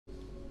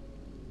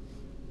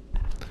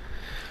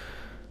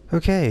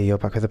Okay, you're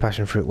back with the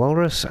Passionfruit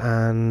Whalrus,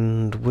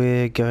 and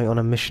we're going on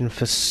a mission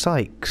for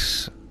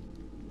Sykes,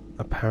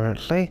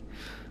 apparently.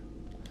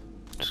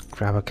 Just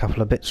grab a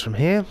couple of bits from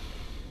here.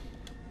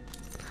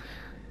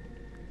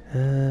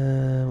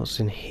 What's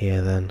in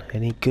here then?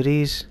 Any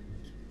goodies?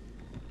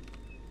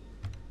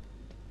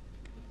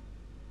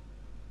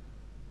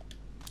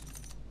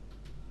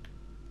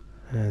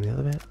 And the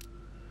other bit.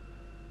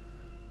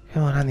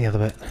 Come on, and the other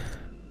bit.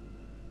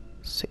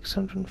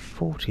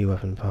 640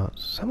 weapon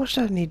parts. How much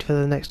do I need for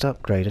the next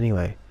upgrade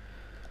anyway?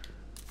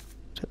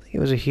 I don't think it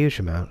was a huge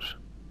amount.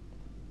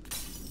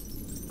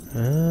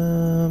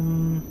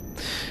 No,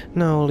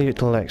 I'll leave it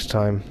till next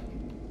time.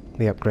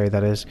 The upgrade,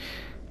 that is.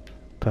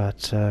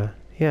 But,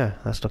 yeah,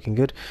 that's looking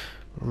good.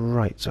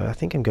 Right, so I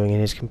think I'm going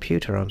in his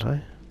computer, aren't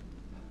I?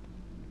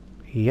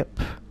 Yep.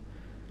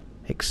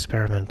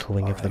 Experimental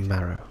wing of the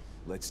marrow.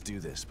 Let's do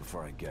this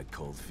before I get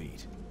cold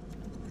feet.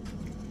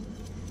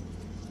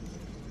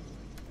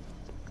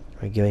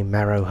 We're going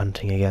marrow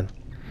hunting again.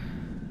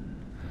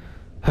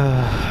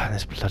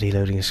 This bloody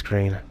loading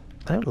screen.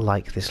 I don't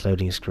like this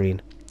loading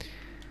screen.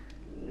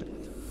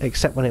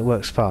 Except when it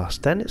works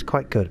fast. Then it's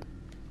quite good.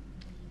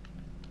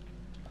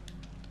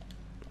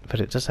 But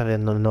it does have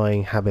an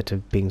annoying habit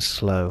of being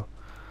slow.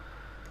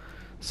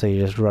 So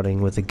you're just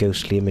running with the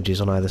ghostly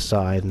images on either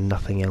side and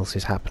nothing else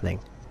is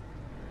happening.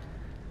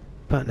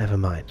 But never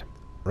mind.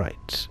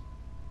 Right.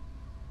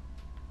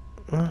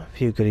 Well, a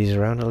few goodies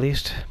around at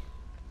least.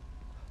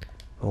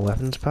 More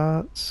weapons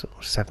parts.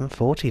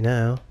 740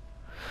 now.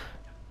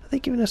 Are they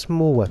giving us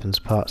more weapons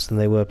parts than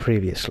they were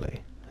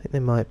previously? I think they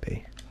might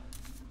be.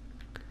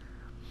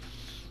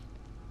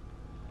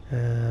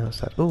 What's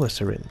that? Oh, a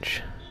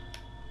syringe.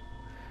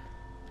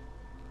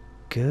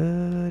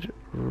 Good.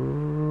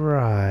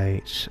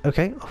 Right.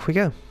 Okay, off we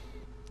go.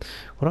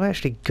 What have I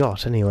actually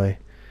got anyway?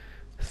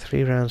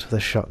 3 rounds for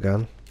the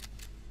shotgun.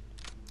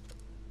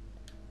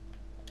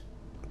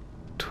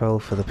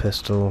 12 for the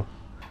pistol.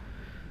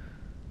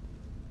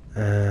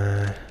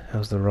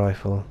 How's the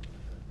rifle?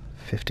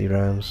 50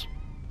 rounds.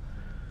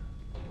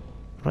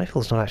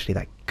 Rifle's not actually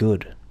that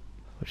good,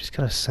 which is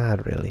kind of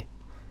sad, really.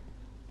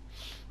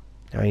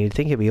 I mean, you'd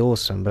think it'd be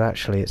awesome, but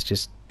actually it's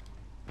just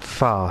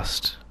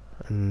fast,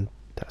 and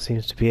that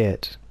seems to be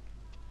it.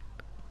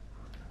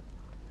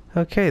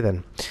 Okay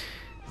then.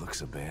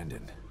 Looks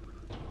abandoned.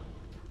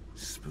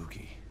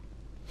 Spooky.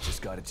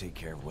 Just gotta take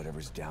care of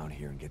whatever's down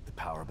here and get the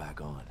power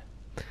back on.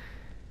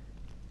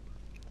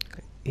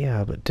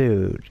 Yeah, but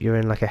dude, you're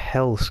in like a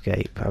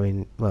hellscape. I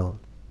mean, well,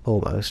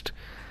 almost.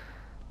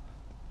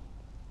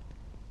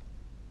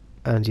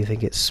 And you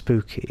think it's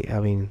spooky. I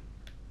mean,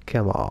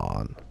 come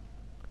on.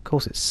 Of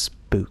course it's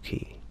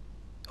spooky.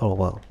 Oh,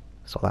 well,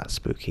 it's not that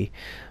spooky.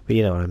 But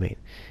you know what I mean.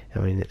 I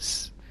mean,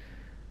 it's...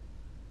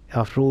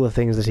 After all the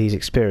things that he's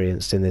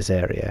experienced in this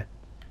area,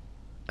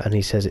 and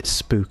he says it's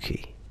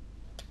spooky.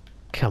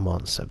 Come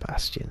on,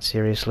 Sebastian,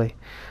 seriously?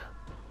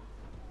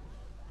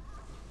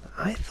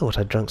 I thought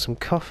I'd drunk some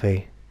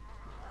coffee,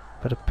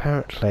 but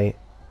apparently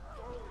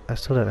I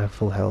still don't have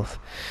full health.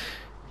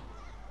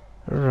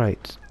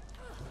 Right.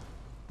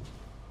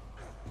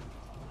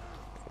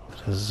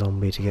 There's a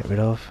zombie to get rid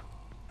of.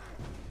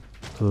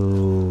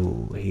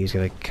 Ooh, he's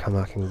gonna come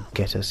back and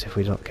get us if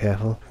we're not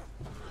careful.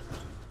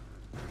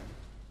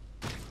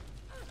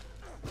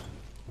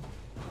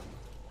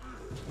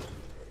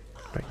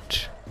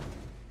 Right.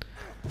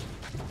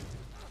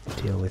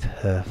 Deal with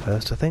her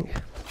first, I think.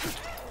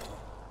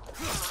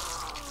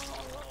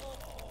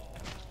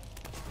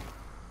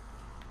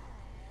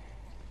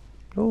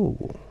 Oh,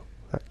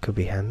 that could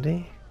be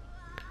handy.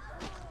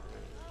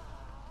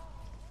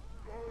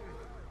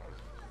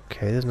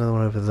 Okay, there's another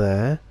one over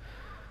there.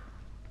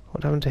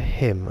 What happened to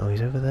him? Oh,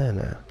 he's over there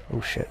now. Oh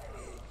shit.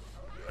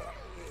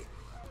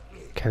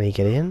 Can he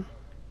get in?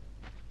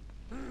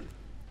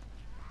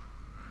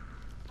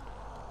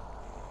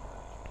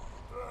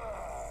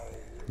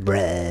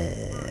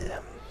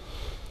 Bruh.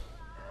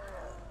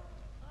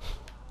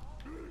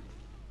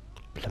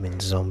 Blooming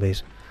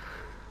zombies.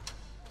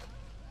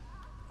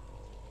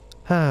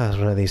 Ah, there's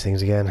one of these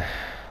things again.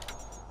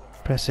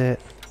 Press it.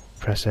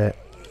 Press it.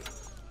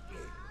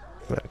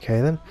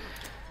 Okay then.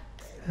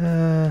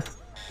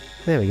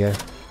 There we go.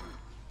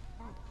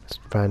 That's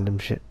random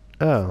shit.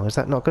 Oh, is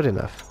that not good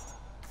enough?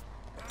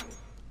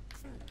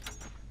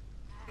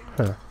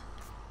 Huh.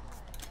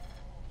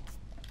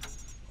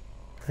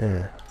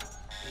 Yeah.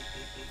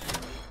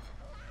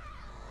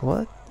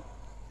 What?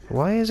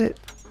 Why is it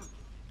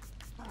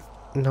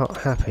not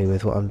happy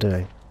with what I'm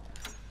doing?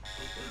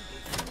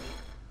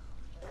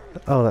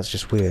 Oh, that's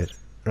just weird.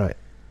 Right.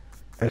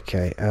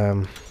 Okay,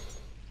 Oh,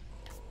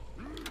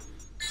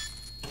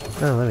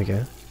 there we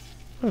go.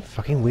 What a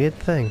fucking weird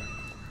thing.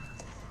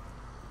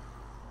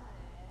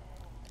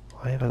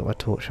 Why have I got my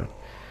torch on?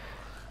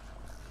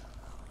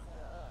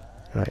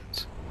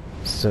 Right.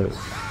 So...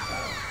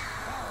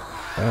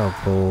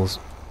 Oh, balls.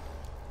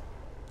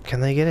 Can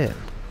they get in?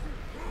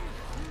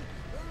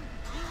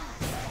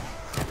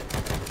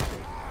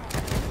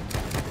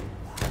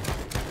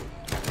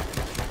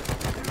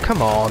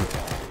 Come on!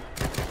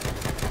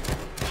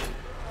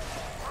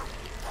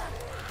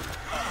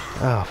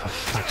 Oh, for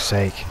fuck's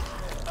sake.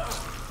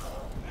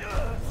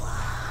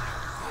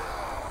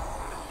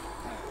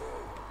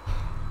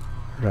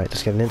 Right,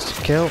 let's get an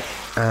instant kill.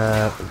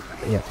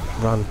 Yeah,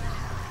 run.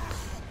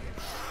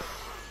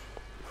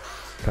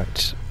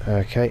 Right,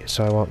 okay,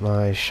 so I want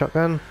my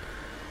shotgun.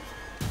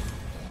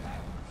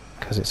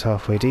 Because it's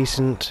halfway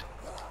decent.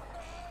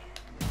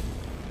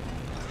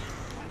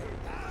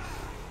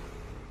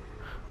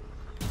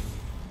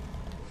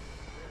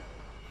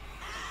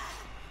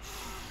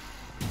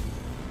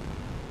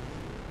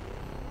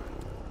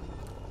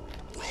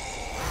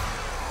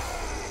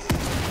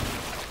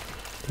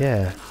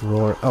 Yeah,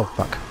 roar. Oh,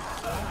 fuck.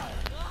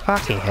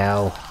 Fucking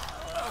hell.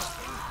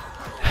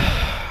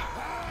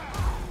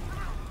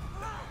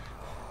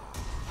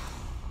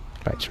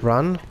 Right,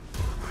 run.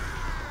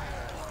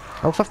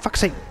 Oh, for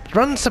fuck's sake.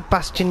 Run,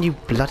 Sebastian, you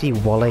bloody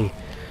wally.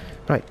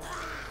 Right.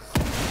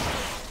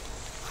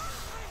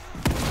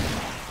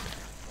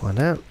 One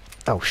out.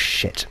 Oh,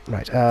 shit.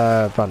 Right,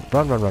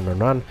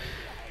 run.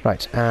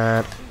 Right,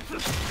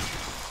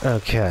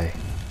 okay.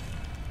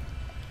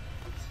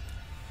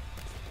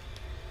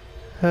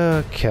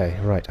 Okay,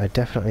 right, I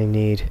definitely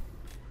need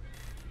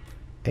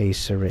a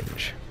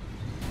syringe.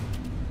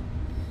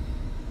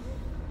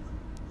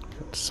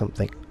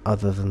 Something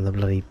other than the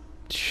bloody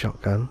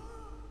shotgun.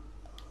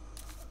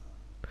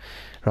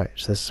 Right,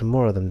 so there's some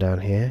more of them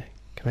down here.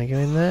 Can I go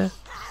in there?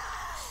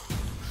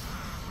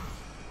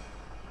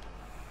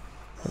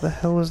 What the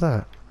hell was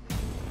that?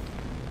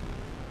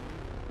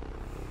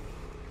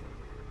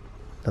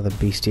 Another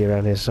beastie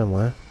around here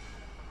somewhere.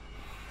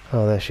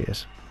 Oh, there she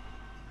is.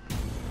 I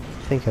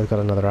think I've got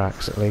another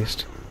axe at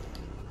least.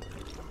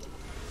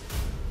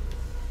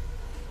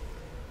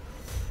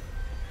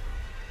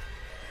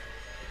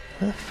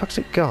 Where the fuck's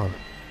it gone?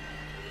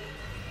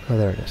 Oh,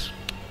 there it is.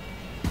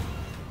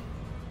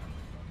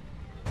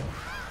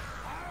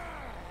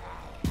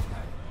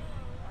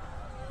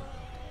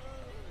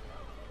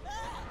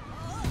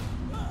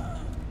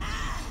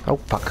 Oh,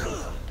 fuck.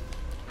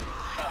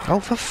 Oh,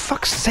 for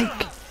fuck's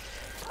sake!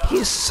 He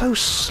is so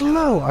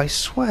slow, I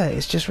swear,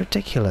 it's just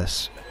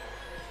ridiculous.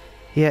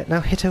 Yeah,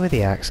 now hit her with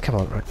the axe. Come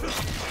on, right.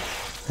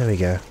 There we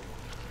go.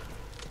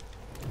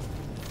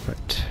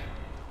 Right.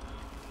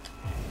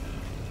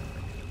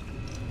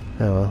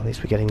 Oh well, at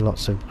least we're getting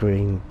lots of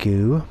green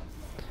goo.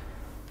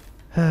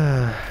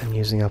 I'm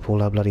using up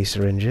all our bloody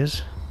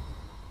syringes.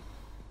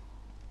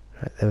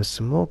 Right, there was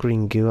some more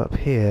green goo up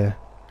here.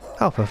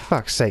 Oh, for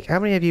fuck's sake, how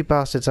many of you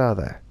bastards are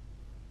there?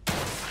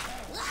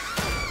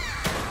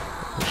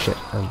 Oh, shit,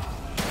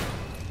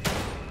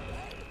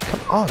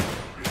 come on!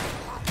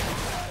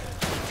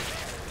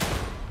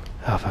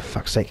 Oh, for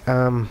fuck's sake,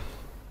 There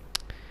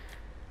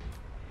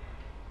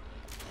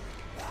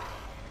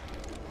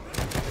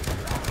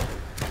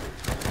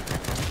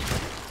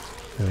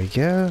we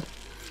go.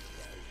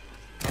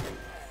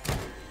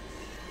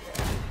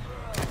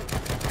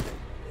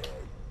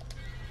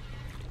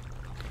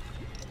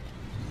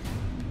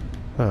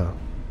 Oh,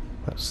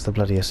 that's the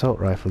bloody assault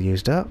rifle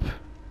used up.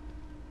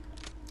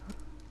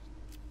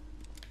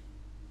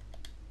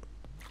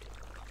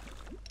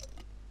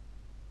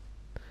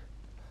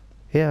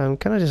 Yeah, I'm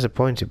kind of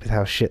disappointed with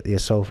how shit the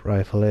assault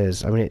rifle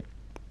is. I mean,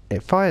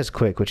 it fires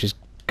quick, which is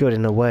good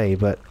in a way,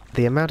 but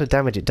the amount of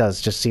damage it does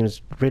just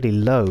seems really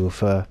low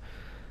for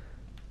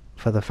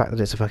the fact that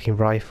it's a fucking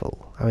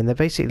rifle. I mean, they're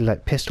basically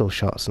like pistol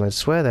shots, and I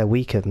swear they're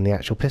weaker than the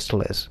actual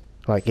pistol is,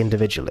 like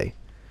individually.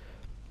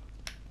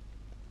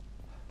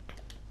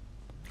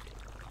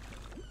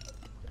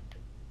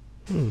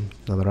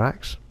 Another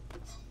axe.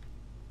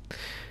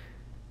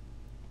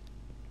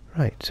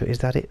 Right, so is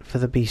that it for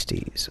the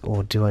beasties,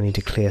 or do I need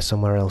to clear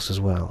somewhere else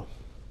as well?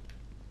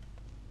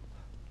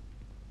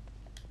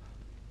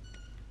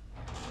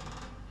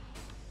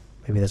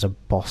 Maybe there's a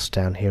boss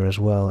down here as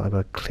well I've got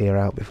to clear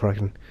out before I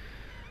can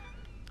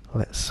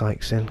let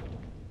Sykes in.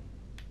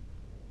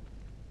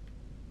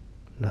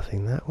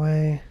 Nothing that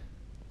way.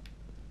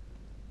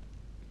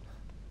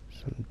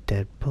 Some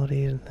dead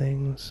bodies and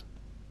things.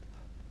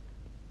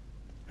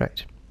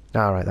 Right.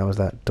 Alright, that was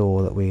that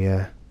door that we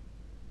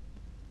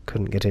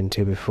couldn't get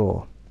into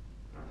before.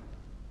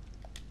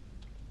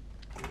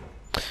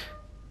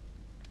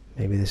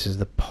 Maybe this is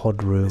the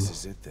pod room. This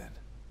is it then.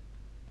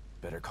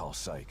 Better call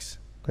Sykes.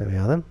 There we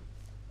are then.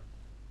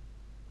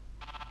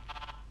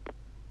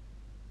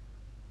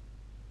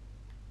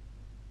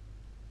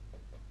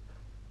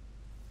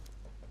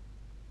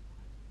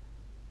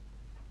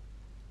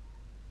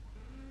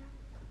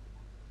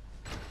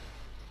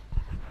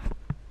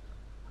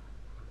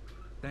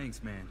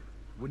 Thanks, man.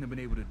 Wouldn't have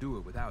been able to do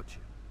it without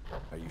you.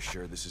 Are you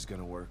sure this is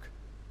gonna work?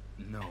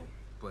 No,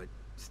 but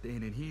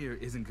staying in here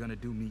isn't gonna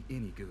do me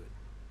any good.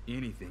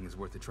 Anything is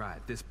worth a try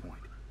at this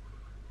point.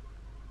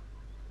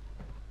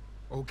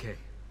 Okay,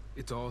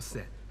 it's all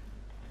set.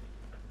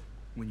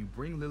 When you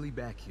bring Lily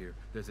back here,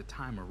 there's a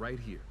timer right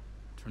here.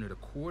 Turn it a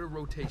quarter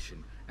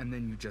rotation, and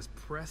then you just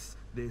press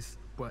this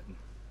button.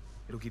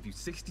 It'll give you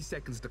 60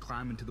 seconds to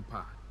climb into the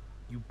pod.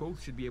 You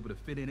both should be able to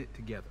fit in it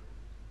together.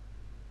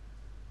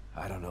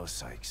 I don't know,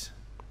 Sykes.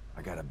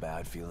 I got a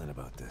bad feeling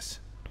about this.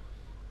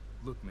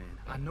 Look, man,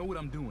 I know what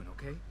I'm doing,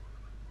 okay?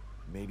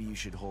 Maybe you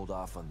should hold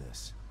off on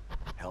this.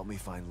 Help me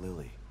find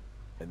Lily,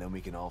 and then we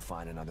can all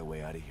find another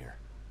way out of here.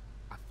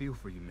 I feel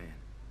for you, man.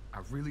 I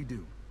really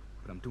do.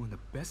 But I'm doing the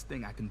best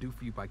thing I can do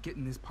for you by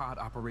getting this pod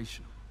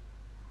operational.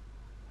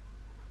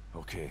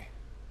 Okay,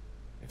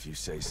 if you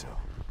say so.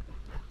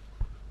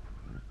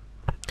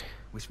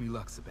 Wish me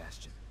luck,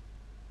 Sebastian.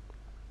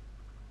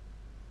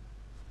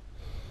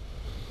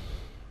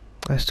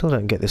 I still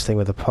don't get this thing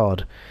with the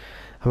pod.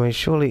 I mean,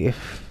 surely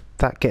if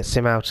that gets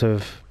him out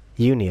of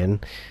Union,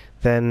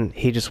 then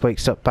he just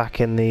wakes up back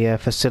in the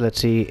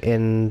facility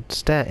in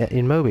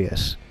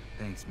Mobius.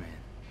 Thanks, man.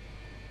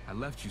 I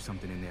left you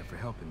something in there for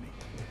helping me.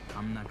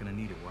 I'm not gonna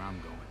need it where I'm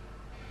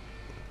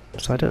going.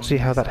 So I don't see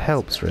how that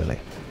helps, really.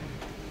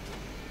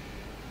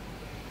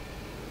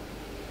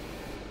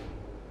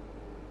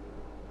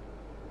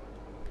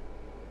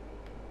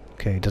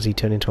 Okay, does he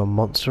turn into a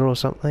monster or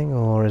something,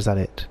 or is that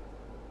it?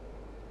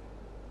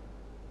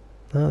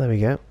 Oh, there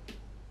we go.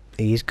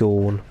 He's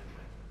gone.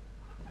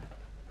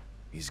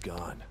 He's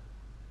gone.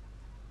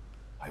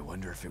 I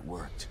wonder if it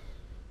worked.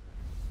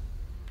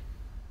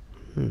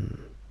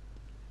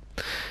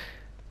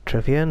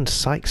 Trophy earned,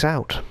 Sykes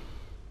out.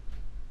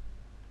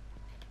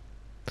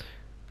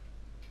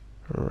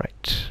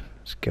 Right,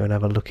 let's go and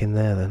have a look in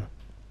there then.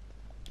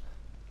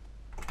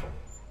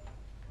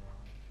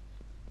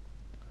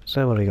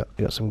 So what do we got?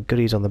 We got some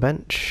goodies on the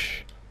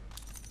bench.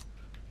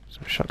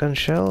 Some shotgun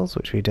shells,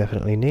 which we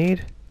definitely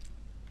need.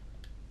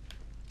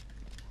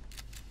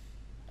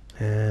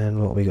 And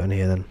what have we got in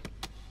here then?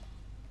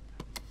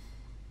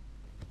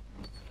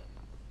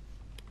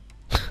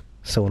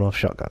 Sawn-off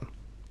shotgun.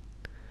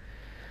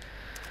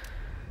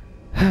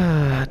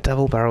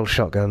 Double barrel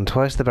shotgun.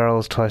 Twice the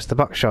barrels, twice the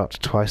buckshot,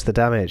 twice the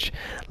damage.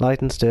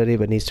 Light and sturdy,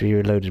 but needs to be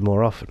reloaded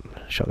more often.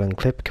 Shotgun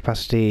clip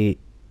capacity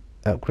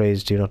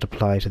upgrades do not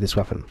apply to this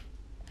weapon.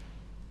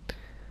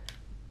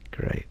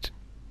 Great.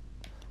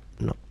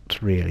 Not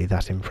really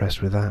that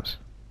impressed with that.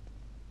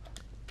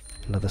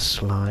 Another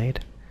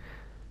slide.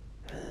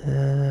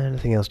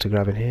 Anything else to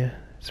grab in here?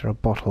 Is there a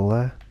bottle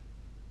there?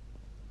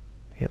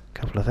 Yep, a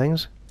couple of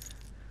things.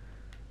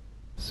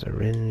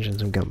 Syringe and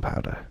some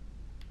gunpowder.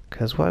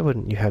 Because why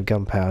wouldn't you have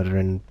gunpowder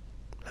in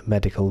a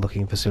medical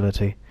looking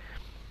facility?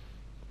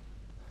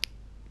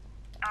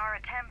 Our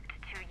attempt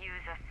to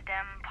use a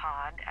STEM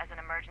pod as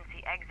an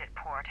emergency exit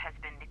port has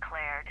been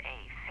declared a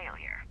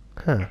failure.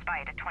 Huh.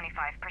 Despite a 25%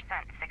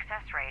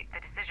 success rate,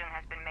 the decision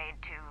has been made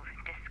to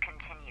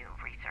discontinue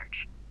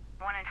research.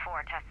 1 in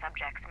 4 test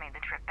subjects made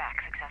the trip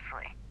back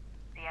successfully.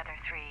 The other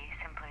 3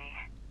 simply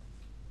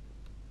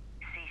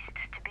ceased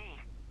to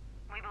be.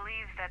 We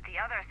believe that the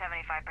other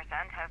 75%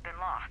 have been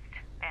lost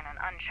in an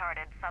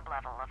uncharted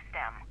sublevel of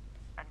STEM.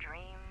 A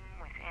dream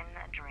within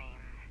a dream,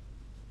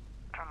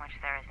 from which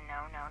there is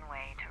no known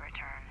way to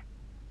return.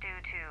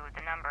 Due to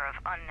the number of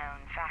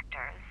unknown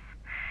factors,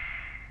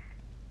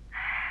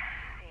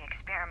 the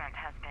experiment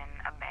has been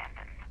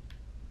abandoned.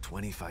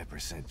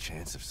 25%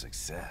 chance of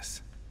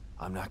success.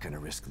 I'm not gonna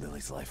risk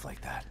Lily's life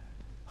like that.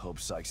 Hope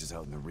Sykes is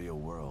out in the real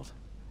world.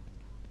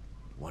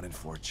 1 in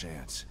 4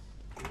 chance.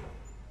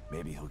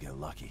 Maybe he'll get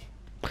lucky.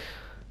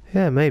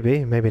 Yeah,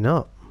 maybe, maybe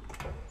not.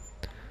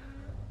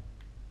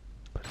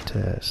 But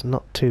it's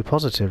not too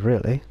positive,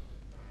 really.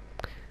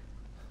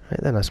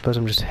 Right then, I suppose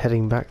I'm just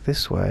heading back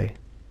this way.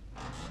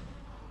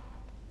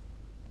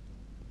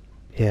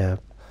 Yeah,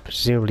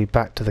 presumably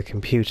back to the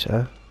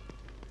computer.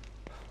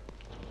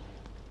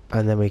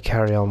 And then we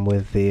carry on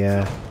with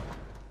the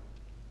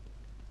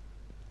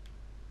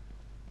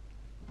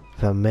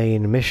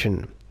main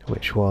mission,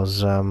 which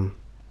was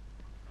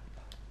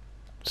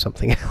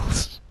something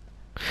else.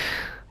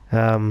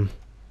 What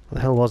the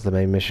hell was the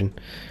main mission?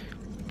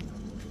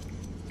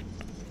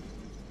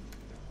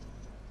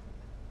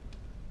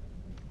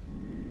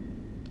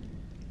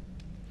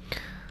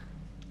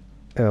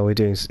 Oh, we're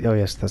doing. Oh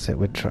yes, that's it.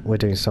 We're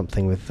doing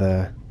something with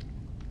yeah,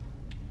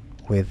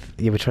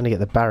 we're trying to get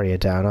the barrier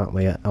down, aren't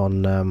we?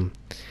 On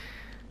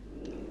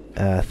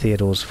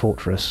Theodore's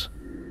fortress.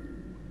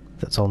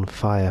 That's on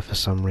fire for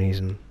some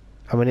reason.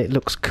 I mean, it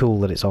looks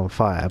cool that it's on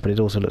fire, but it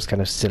also looks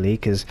kind of silly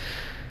because,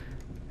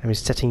 I mean,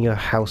 setting your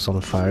house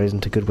on fire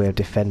isn't a good way of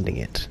defending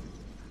it.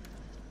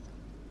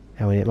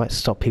 I mean, it might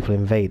stop people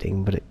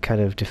invading, but it kind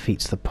of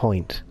defeats the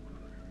point.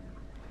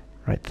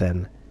 Right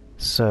then.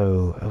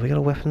 So, have we got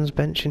a weapons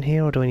bench in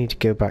here, or do I need to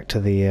go back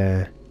to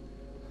the,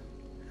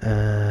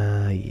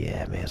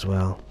 yeah, may as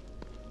well.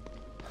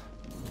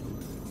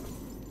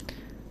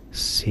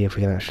 See if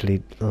we can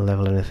actually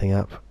level anything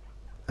up.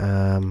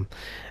 And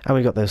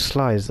we've got those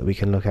slides that we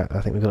can look at.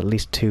 I think we've got at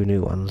least 2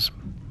 new ones.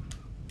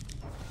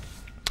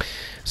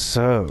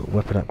 So,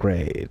 weapon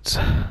upgrades.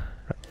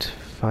 Right,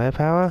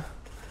 firepower.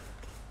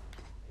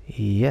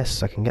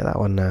 Yes, I can get that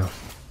one now.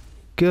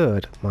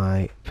 Good,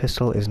 my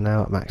pistol is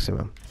now at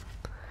maximum.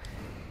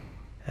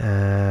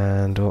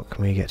 And what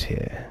can we get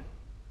here?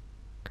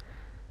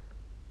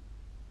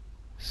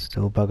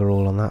 Still bugger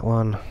all on that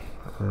one.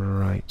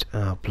 Right,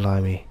 oh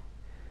blimey.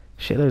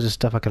 Shitloads of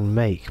stuff I can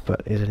make,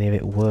 but is any of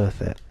it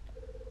worth it?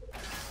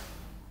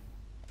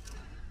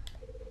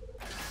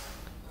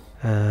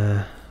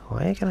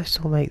 Why can I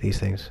still make these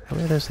things? How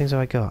many of those things have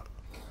I got?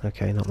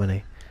 Okay, not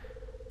many.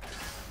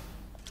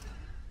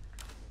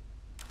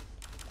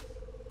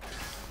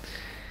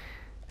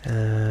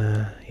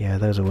 Yeah,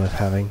 those are worth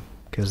having,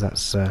 because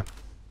that's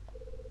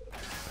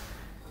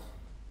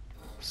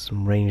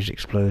some ranged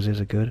explosives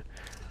are good.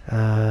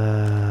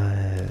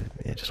 Yeah,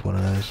 just one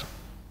of those.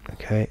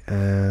 Okay,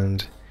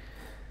 and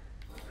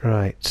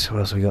right, what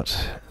else have we got?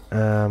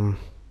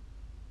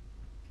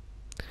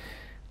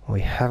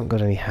 We haven't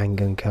got any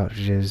handgun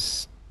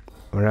cartridges.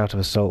 We're out of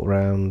assault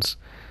rounds.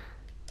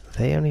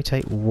 They only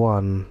take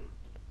 1,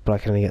 but I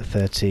can only get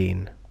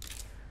 13.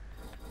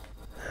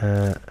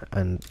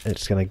 And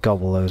it's going to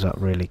gobble those up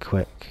really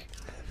quick.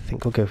 I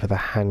think we'll go for the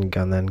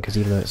handgun then, because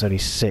even though it's only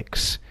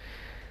 6,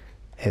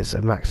 it's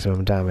a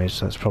maximum damage,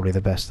 so that's probably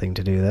the best thing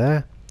to do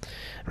there.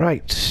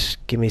 Right,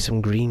 give me some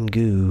green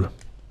goo.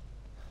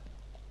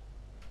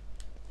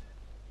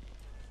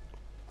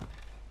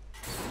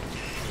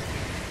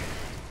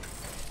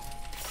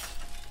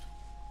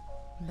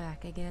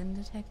 Back again,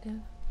 Detective?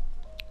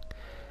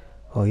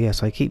 Well,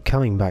 yes, I keep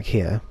coming back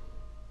here.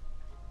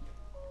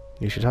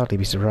 You should hardly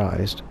be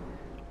surprised.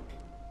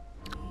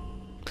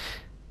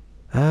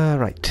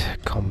 Right,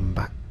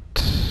 combat.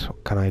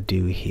 What can I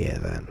do here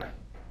then?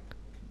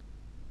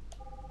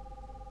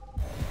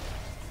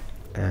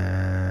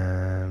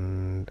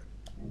 And...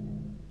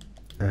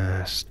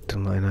 still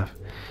not enough.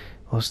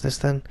 What's this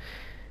then?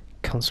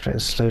 Concentrate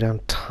and slow down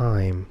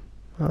time.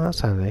 Oh, that's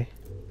handy.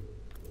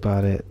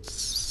 But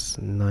it's...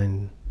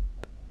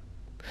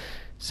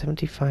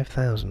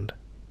 75,000.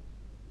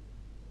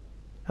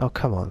 Oh,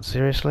 come on,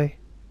 seriously?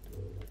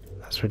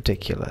 That's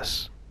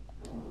ridiculous.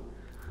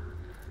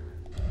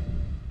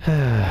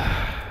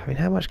 I mean,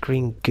 how much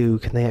green goo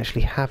can they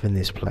actually have in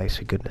this place,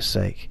 for goodness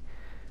sake?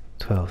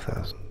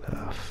 12,000.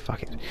 Oh,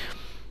 fuck it.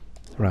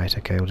 Right,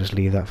 okay, we'll just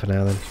leave that for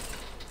now then.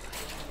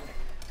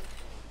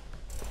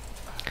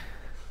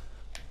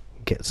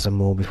 Get some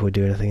more before we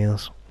do anything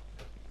else.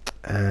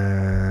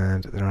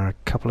 And there are a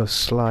couple of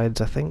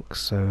slides, I think,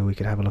 so we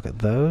could have a look at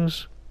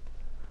those.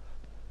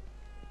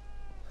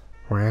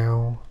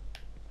 Wow.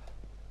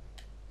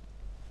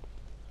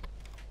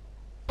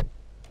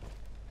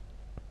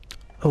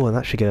 Oh, and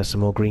that should get us some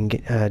more green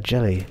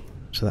jelly,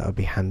 so that would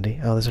be handy.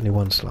 Oh, there's only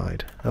one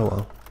slide. Oh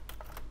well.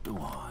 Go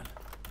on.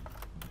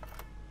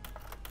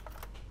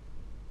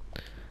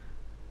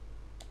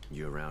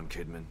 You around,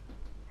 Kidman?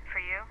 For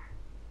you?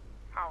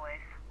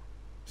 Always.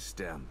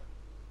 STEM.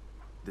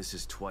 This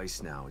is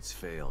twice now it's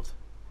failed.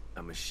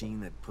 A machine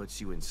that puts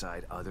you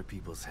inside other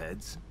people's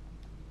heads?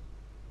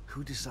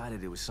 Who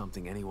decided it was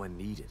something anyone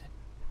needed?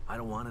 I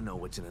don't want to know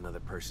what's in another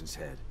person's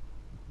head.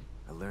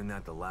 I learned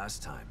that the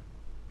last time.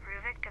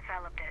 Ruvik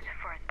developed it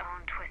for his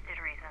own twisted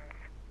reasons.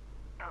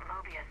 But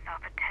Mobius saw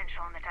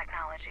potential in the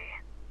technology.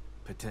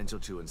 Potential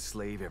to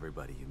enslave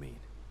everybody, you mean?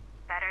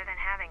 Better than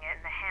having it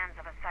in the hands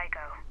of a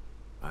psycho.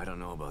 I don't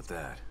know about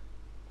that.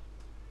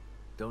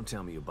 Don't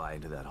tell me you buy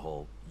into that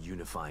whole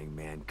unifying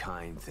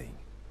mankind thing.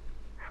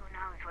 Who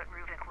knows what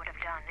Ruvik would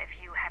have done if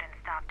you hadn't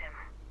stopped him.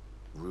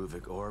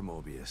 Ruvik or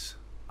Mobius.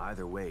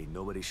 Either way,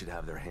 nobody should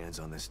have their hands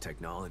on this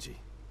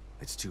technology.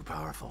 It's too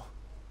powerful.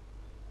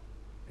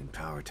 And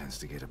power tends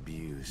to get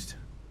abused.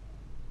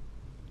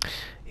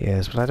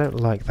 Yes, but I don't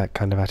like that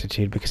kind of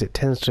attitude because it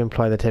tends to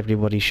imply that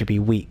everybody should be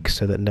weak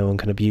so that no one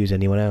can abuse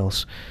anyone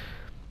else.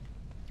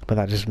 But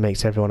that just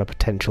makes everyone a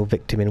potential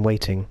victim in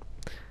waiting.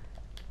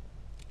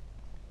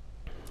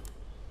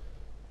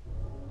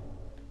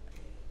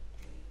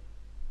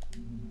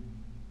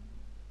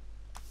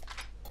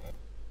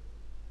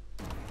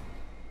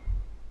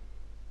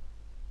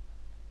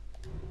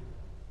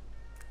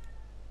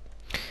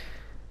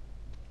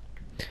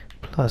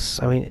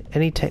 Plus, I mean,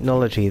 any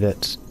technology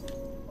that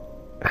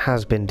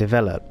has been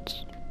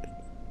developed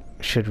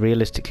should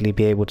realistically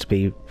be able to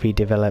be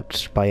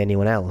redeveloped by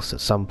anyone else at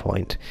some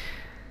point.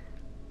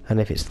 And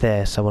if it's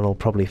there, someone will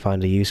probably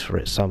find a use for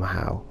it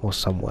somehow or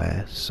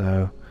somewhere,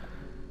 so...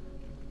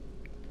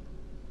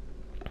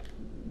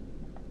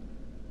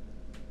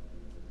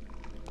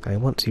 I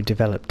mean, once you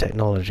develop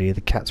technology,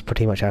 the cat's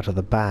pretty much out of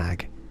the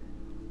bag.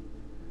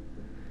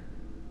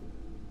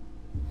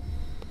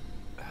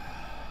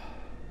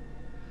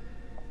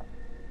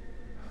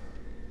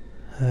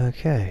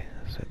 Okay,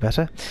 that's a bit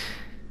better.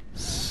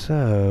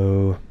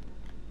 So...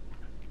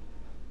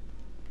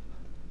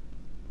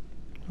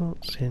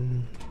 what's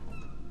in...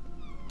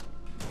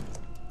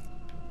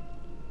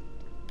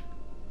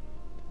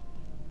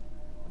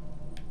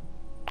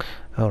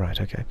 oh, right,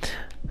 okay.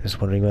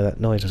 Just wondering where that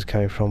noise was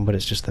coming from, but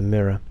it's just the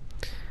mirror.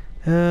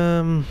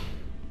 Right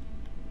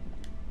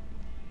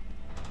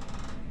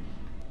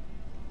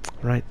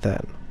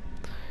then.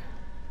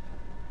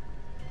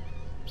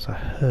 It's a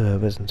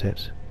herb, isn't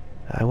it?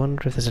 I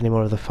wonder if there's any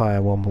more of the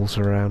fire wombles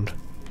around.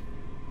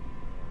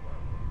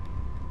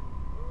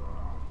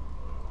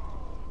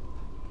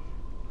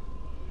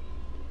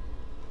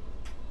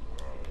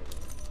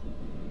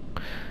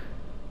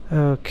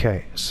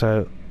 Okay,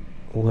 so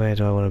where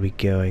do I want to be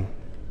going?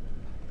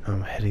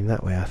 I'm heading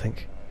that way, I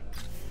think.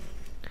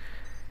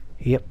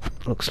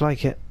 Yep, looks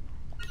like it.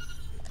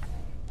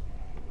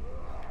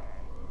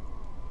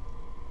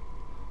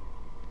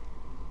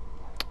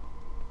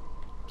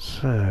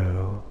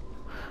 So,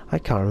 I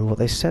can't remember what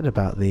they said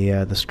about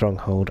the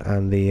stronghold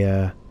and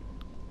the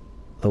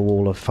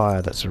wall of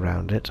fire that's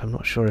around it. I'm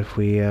not sure if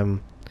we are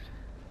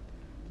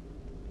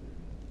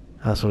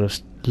sort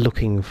of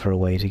looking for a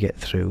way to get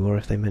through, or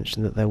if they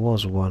mentioned that there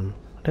was one.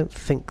 I don't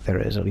think there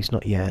is, at least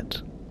not yet.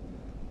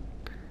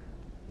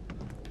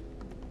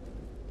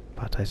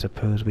 But I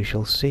suppose we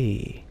shall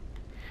see.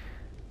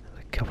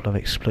 There's a couple of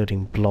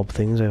exploding blob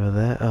things over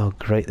there. Oh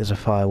great, there's a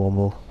fire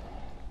womble.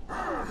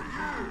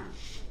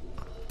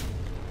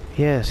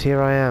 Yes,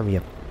 here I am,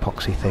 you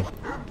poxy thing.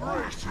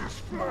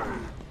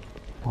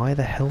 Why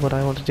the hell would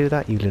I want to do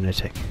that, you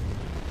lunatic?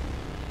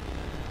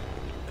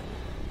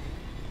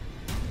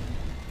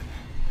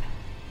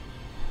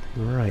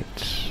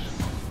 Right.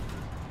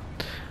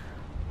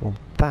 Well,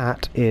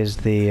 that is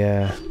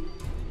the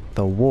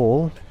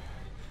wall.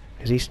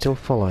 Is he still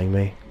following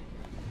me?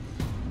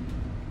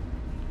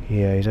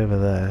 Yeah, he's over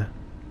there.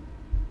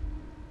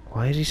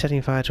 Why is he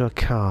setting fire to a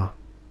car?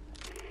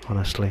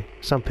 Honestly,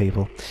 some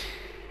people.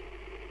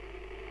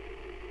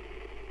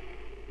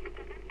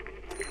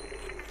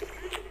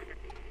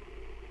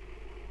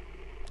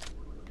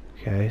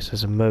 Okay, so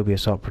there's a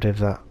Mobius operative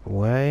that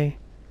way.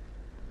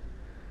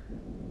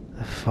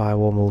 The fire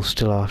womble's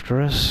still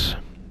after us.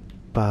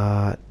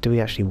 But do we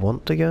actually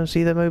want to go and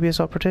see the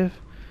Mobius operative?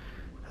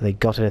 Have they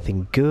got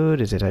anything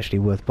good? Is it actually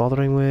worth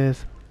bothering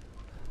with?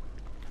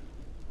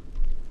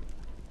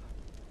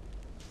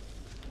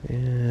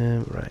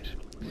 Right.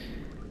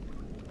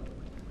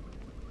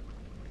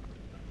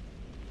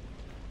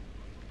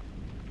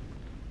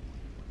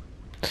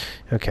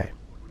 Okay.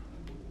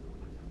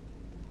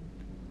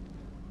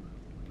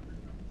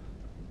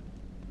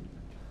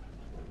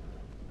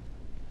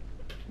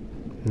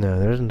 No,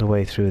 there isn't a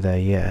way through there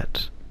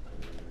yet.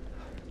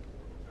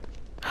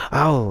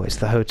 Oh, it's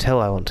the hotel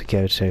I want to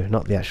go to,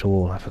 not the actual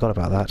wall. I forgot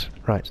about that.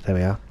 Right, there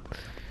we are.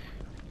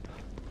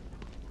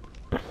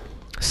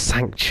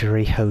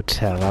 Sanctuary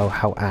Hotel. Oh,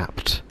 how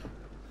apt.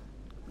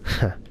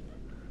 The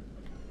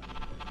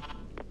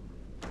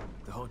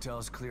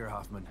hotel's clear,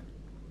 Hoffman.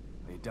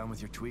 Are you done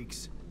with your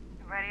tweaks?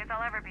 Ready as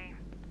I'll ever be.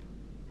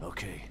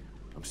 Okay,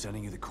 I'm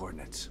sending you the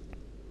coordinates.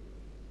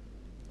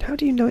 How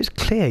do you know it's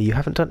clear? You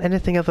haven't done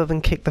anything other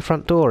than kick the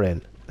front door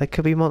in. There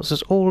could be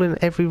monsters all in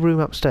every room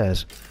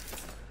upstairs.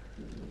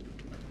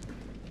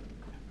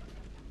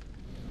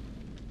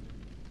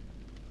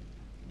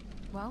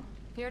 Well,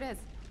 here it is.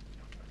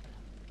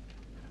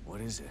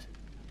 What is it?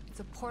 It's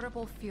a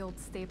portable field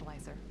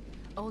stabilizer.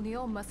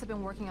 O'Neill must have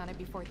been working on it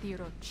before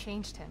Theodore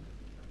changed him.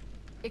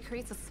 It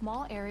creates a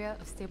small area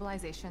of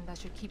stabilization that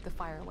should keep the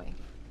fire away.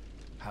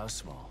 How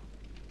small?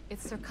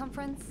 Its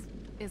circumference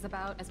is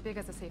about as big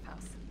as a safe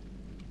house.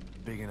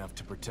 Big enough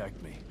to protect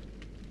me.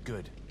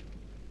 Good.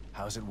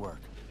 How's it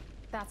work?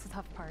 That's the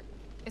tough part.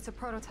 It's a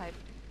prototype,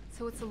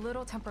 so it's a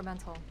little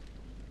temperamental.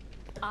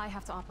 I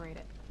have to operate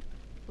it.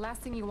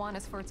 Last thing you want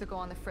is for it to go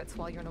on the fritz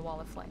while you're in a wall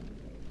of flame.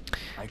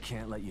 I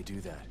can't let you do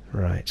that.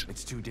 Right.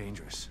 It's too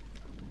dangerous.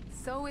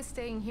 So is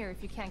staying here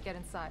if you can't get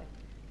inside.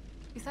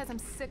 Besides, I'm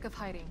sick of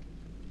hiding.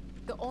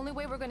 The only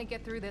way we're going to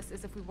get through this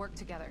is if we work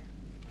together.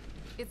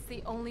 It's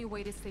the only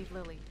way to save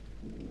Lily.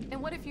 And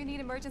what if you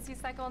need emergency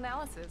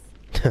psychoanalysis?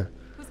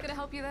 Who's going to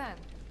help you then?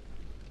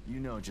 You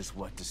know just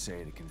what to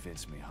say to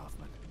convince me,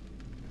 Hoffman.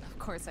 Of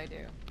course I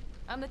do.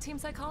 I'm the team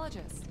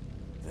psychologist.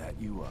 That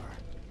you are.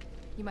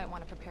 You might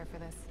want to prepare for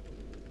this.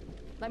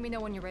 Let me know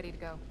when you're ready to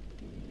go.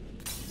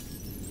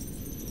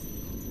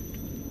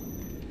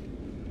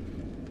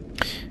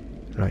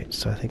 Right,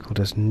 so I think we'll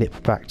just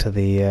nip back to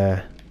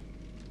the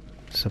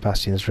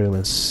Sebastian's room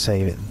and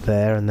save it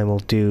there, and then we'll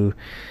do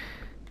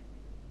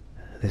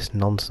this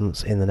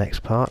nonsense in the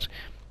next part.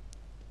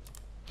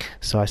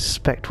 So I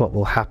suspect what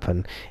will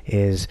happen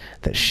is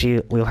that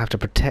we'll have to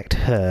protect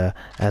her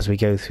as we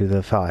go through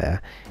the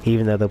fire,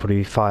 even though there'll probably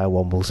be fire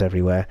wombles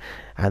everywhere,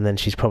 and then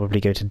she's probably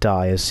going to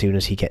die as soon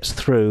as he gets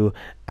through,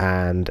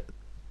 and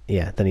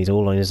yeah, then he's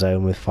all on his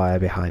own with fire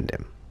behind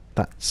him.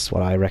 That's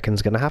what I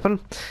reckon's going to happen.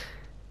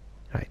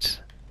 Right,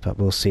 but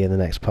we'll see in the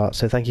next part.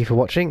 So thank you for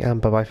watching,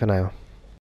 and bye bye for now.